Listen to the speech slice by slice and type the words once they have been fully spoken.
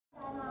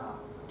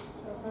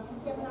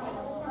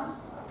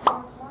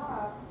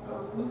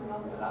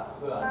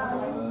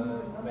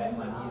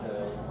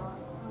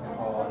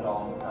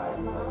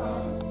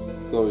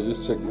So we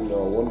just checked in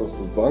our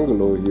wonderful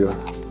bungalow here.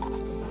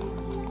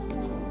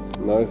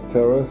 Nice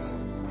terrace.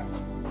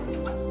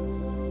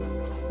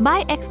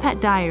 My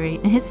expat diary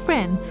and his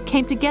friends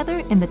came together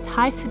in the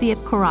Thai city of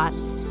Korat,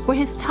 where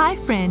his Thai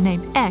friend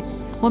named Ek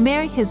will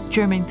marry his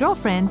German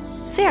girlfriend,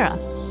 Sarah.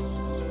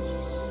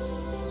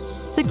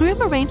 The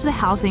groom arranged the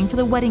housing for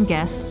the wedding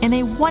guests in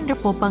a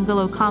wonderful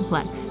bungalow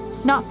complex,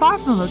 not far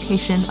from the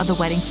location of the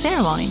wedding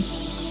ceremony.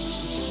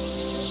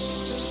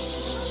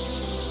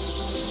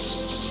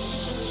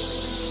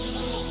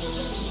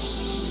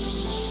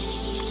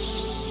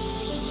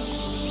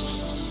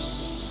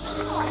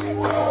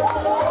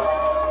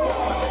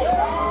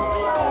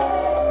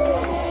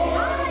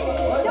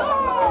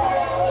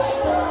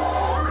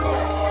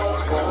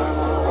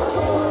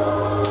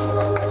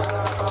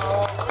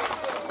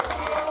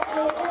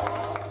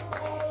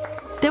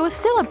 There was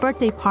still a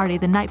birthday party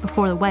the night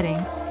before the wedding,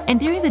 and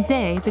during the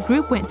day, the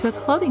group went to a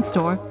clothing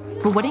store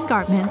for wedding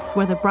garments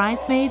where the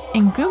bridesmaids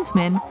and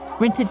groomsmen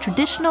rented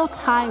traditional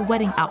Thai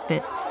wedding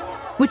outfits,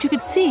 which you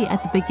could see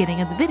at the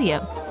beginning of the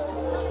video.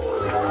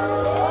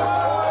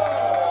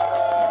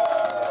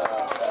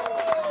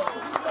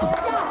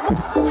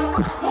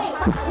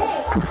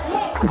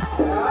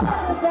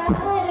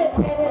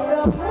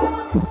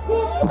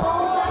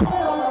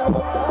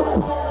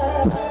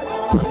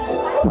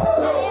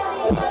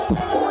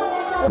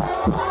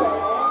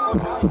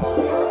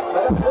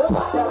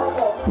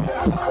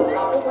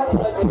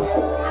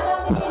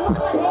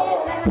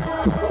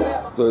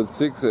 So it's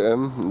 6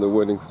 a.m. and the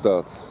wedding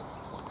starts.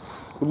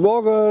 Good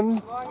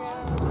morning!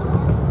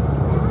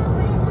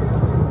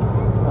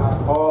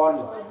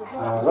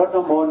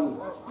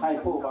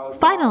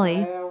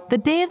 Finally, the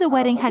day of the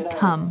wedding had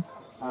come.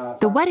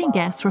 The wedding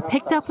guests were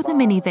picked up with a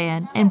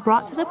minivan and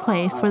brought to the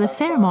place where the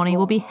ceremony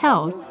will be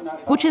held,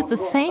 which is the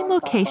same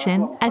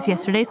location as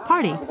yesterday's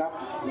party.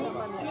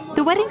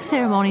 The wedding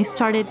ceremony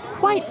started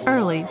quite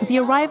early with the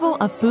arrival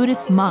of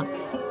Buddhist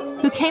monks,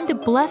 who came to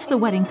bless the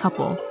wedding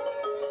couple.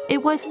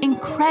 It was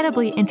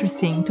incredibly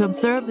interesting to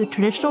observe the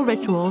traditional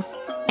rituals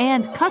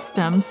and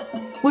customs,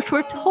 which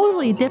were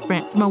totally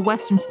different from a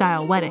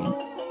Western-style wedding.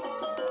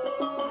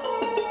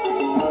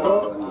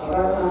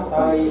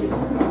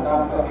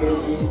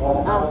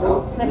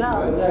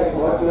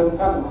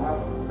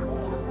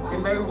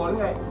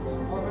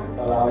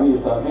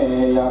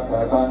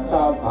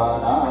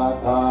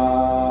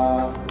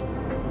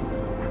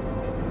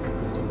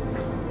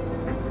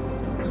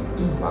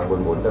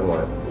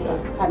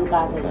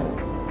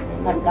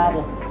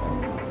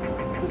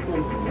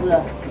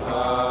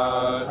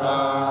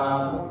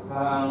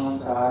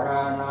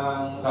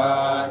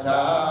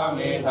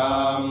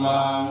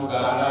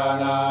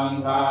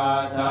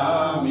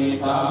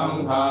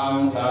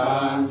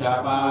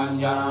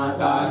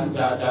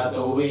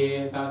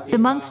 The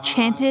monks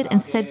chanted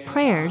and said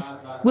prayers,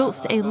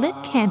 whilst a lit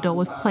candle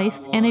was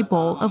placed in a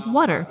bowl of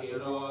water.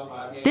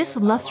 This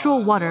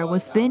lustral water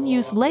was then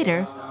used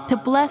later to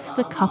bless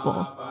the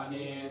couple.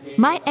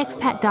 My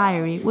expat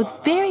diary was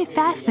very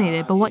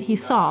fascinated by what he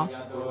saw,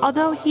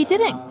 although he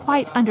didn't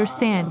quite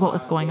understand what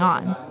was going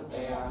on.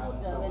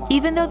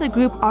 Even though the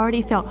group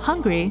already felt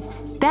hungry,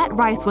 that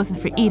rice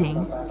wasn't for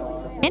eating.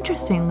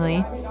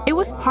 Interestingly, it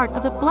was part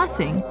of the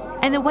blessing,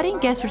 and the wedding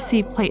guests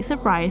received plates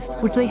of rice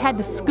which they had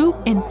to scoop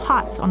in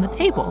pots on the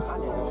table.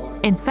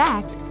 In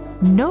fact,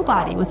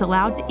 nobody was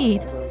allowed to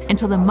eat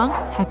until the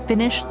monks had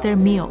finished their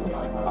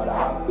meals.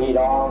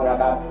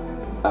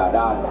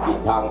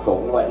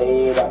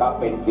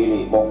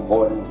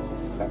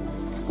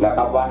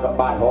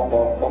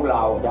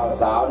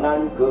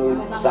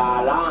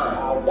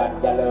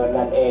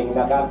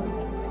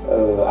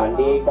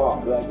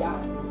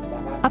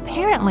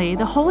 Apparently,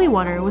 the holy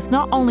water was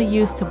not only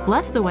used to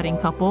bless the wedding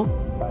couple,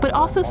 but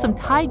also some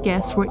Thai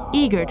guests were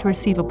eager to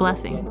receive a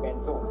blessing.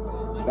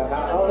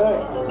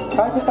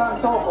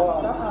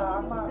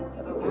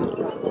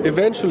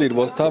 Eventually it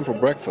was time for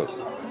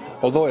breakfast,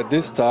 although at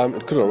this time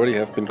it could already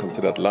have been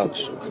considered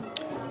lunch.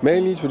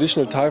 Mainly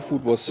traditional Thai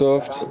food was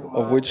served,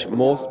 of which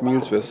most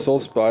meals were so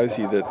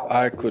spicy that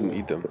I couldn't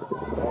eat them.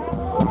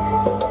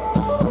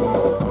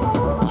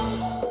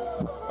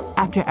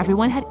 After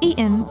everyone had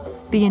eaten,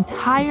 the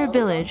entire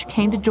village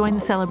came to join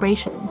the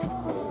celebrations.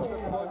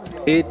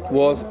 It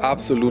was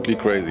absolutely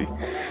crazy.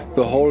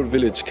 The whole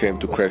village came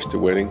to crash the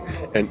wedding,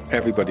 and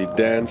everybody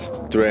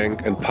danced,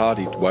 drank and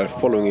partied while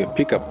following a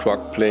pickup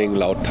truck playing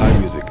loud Thai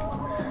music.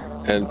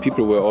 And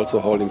people were also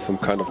holding some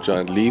kind of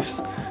giant leaves.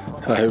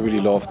 I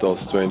really love those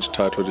strange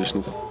Thai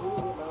traditions.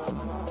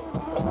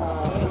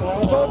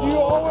 So do you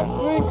always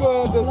drink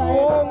the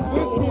strong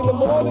whiskey in the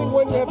morning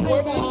when you have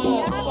wedding?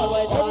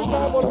 Every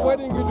time on a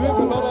wedding you drink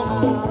a lot of...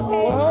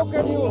 Well, how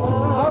can you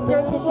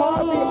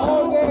party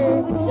all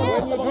day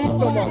when you drink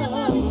so much?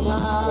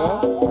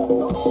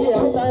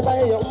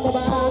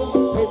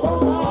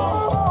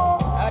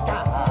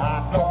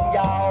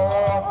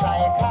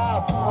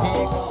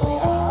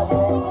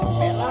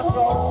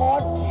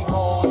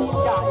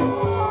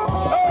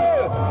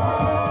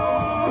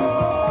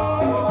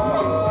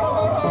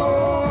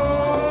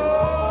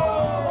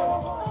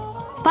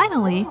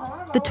 Finally,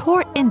 the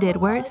tour ended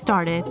where it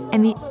started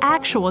and the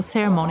actual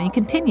ceremony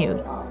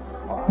continued.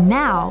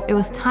 Now it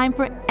was time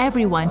for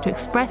everyone to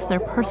express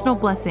their personal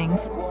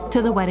blessings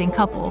to the wedding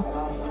couple.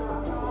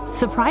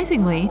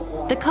 Surprisingly,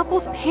 the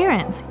couple's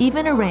parents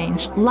even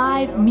arranged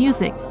live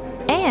music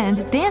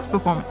and dance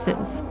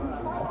performances.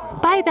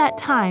 By that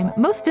time,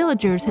 most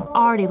villagers had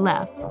already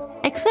left,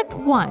 except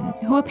one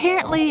who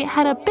apparently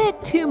had a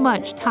bit too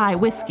much Thai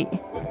whiskey.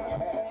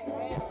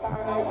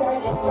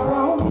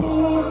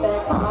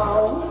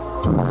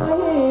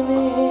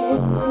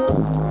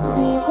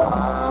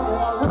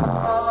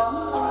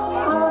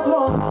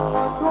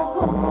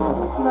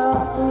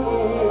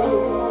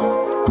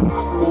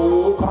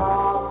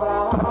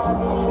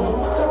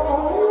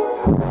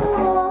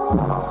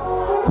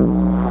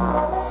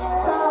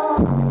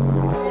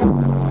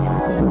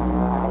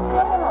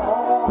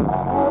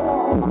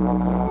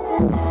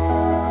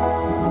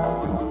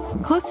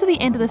 Close to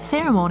the end of the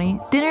ceremony,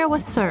 dinner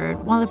was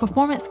served while the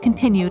performance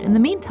continued in the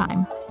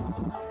meantime.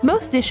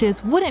 Most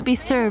dishes wouldn't be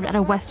served at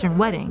a Western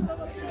wedding,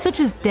 such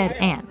as dead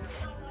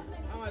ants.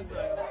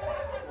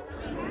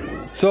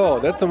 So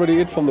that's already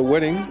it from the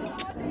wedding.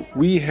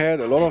 We had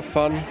a lot of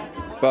fun,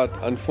 but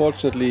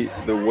unfortunately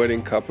the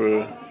wedding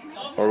couple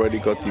already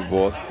got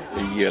divorced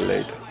a year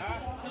later.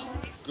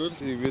 It's good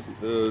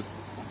with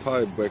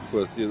Thai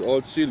breakfast. Here's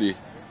all chili.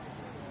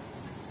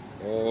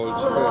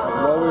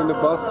 Now we're in the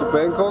bus to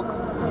Bangkok,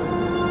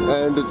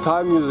 and the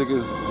Thai music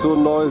is so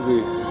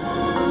noisy.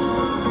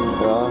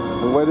 Yeah,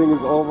 the wedding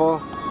is over,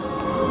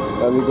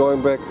 and we're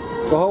going back.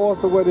 So how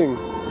was the wedding?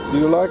 Do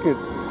you like it?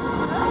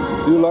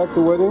 Do you like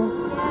the wedding?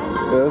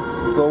 Yes.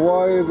 So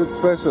why is it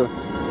special?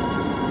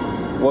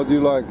 What do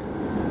you like?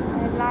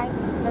 I like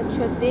the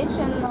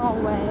traditional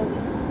wedding.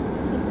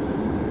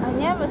 I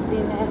never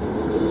seen that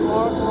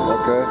before.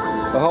 Okay.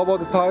 How about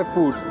the Thai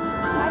food?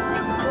 Thai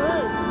food is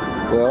good.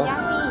 Yeah. It's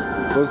yummy.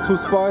 Was it too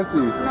spicy?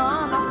 No,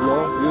 not spicy. No?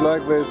 You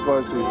like very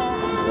spicy?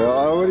 Yeah,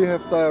 I already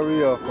have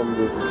diarrhea from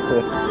this.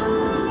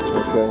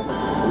 Okay.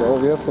 Now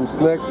we have some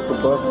snacks. The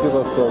bus give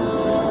us some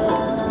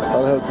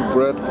unhealthy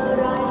bread.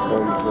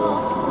 And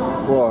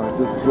wow, I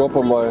just drop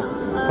on my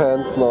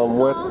pants. Now I'm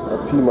wet.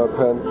 I pee my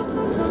pants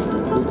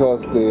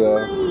because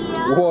the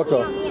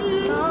water.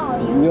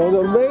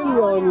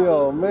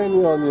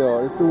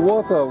 It's the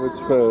water which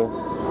fell.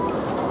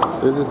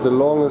 This is the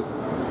longest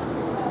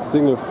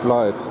single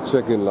flight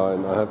check-in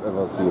line I have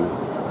ever seen.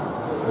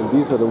 And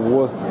these are the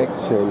worst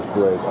exchange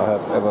rate I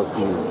have ever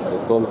seen.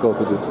 So don't go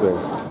to this bank.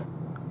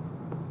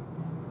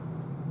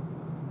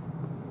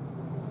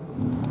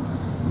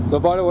 So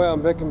by the way,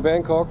 I'm back in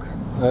Bangkok,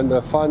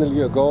 and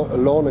finally I go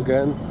alone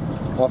again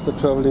after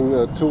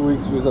traveling 2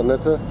 weeks with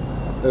Annette.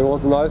 It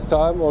was a nice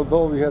time,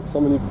 although we had so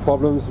many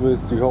problems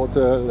with the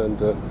hotel and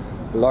the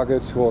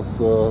luggage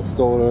was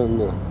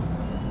stolen.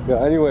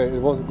 Yeah, anyway,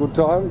 it was a good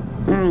time.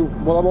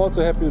 But I'm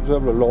also happy to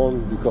travel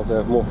alone because I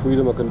have more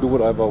freedom. I can do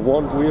whatever I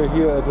want. We are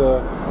here at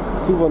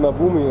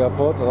Suvarnabhumi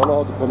airport. I don't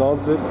know how to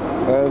pronounce it.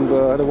 And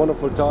had a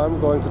wonderful time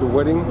going to the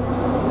wedding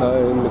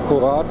in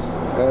Korat.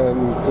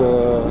 And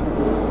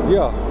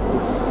yeah,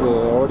 it's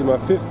already my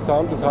 5th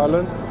time to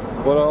Thailand.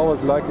 But I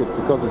always like it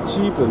because it's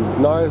cheap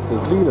and nice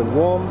and clean and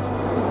warm.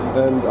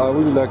 And I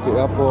really like the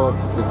airport.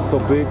 It's so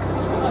big.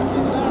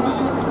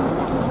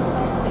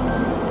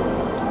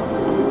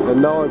 And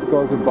now it's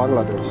going to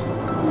Bangladesh.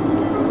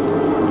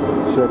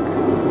 Check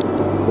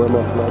where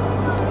my flight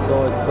is.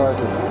 So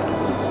excited.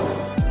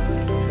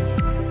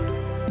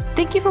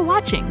 Thank you for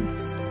watching.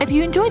 If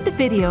you enjoyed the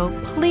video,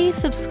 please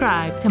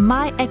subscribe to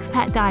My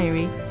Expat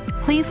Diary.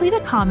 Please leave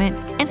a comment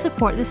and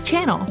support this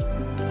channel.